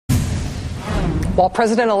While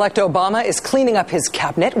President-elect Obama is cleaning up his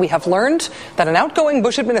cabinet, we have learned that an outgoing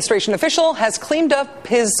Bush administration official has cleaned up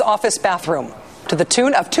his office bathroom to the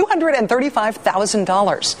tune of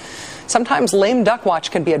 $235,000. Sometimes lame duck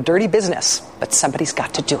watch can be a dirty business, but somebody's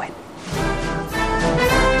got to do it.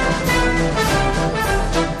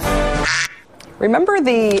 Remember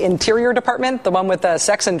the Interior Department, the one with the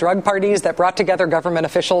sex and drug parties that brought together government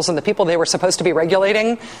officials and the people they were supposed to be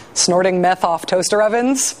regulating, snorting meth off toaster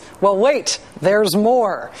ovens? Well, wait, there's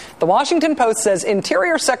more. The Washington Post says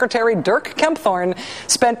Interior Secretary Dirk Kempthorne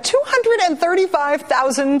spent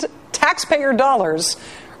 $235,000 taxpayer dollars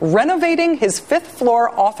renovating his fifth-floor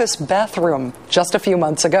office bathroom just a few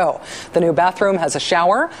months ago. The new bathroom has a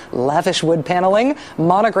shower, lavish wood paneling,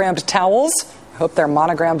 monogrammed towels, I hope they're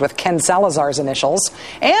monogrammed with Ken Salazar's initials,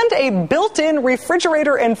 and a built-in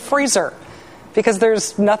refrigerator and freezer. Because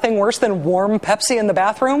there's nothing worse than warm Pepsi in the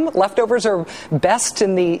bathroom. Leftovers are best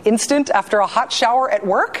in the instant after a hot shower at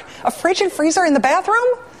work. A fridge and freezer in the bathroom?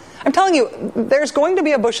 I'm telling you, there's going to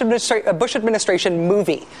be a Bush administration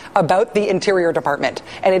movie about the Interior Department,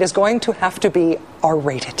 and it is going to have to be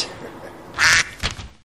R-rated.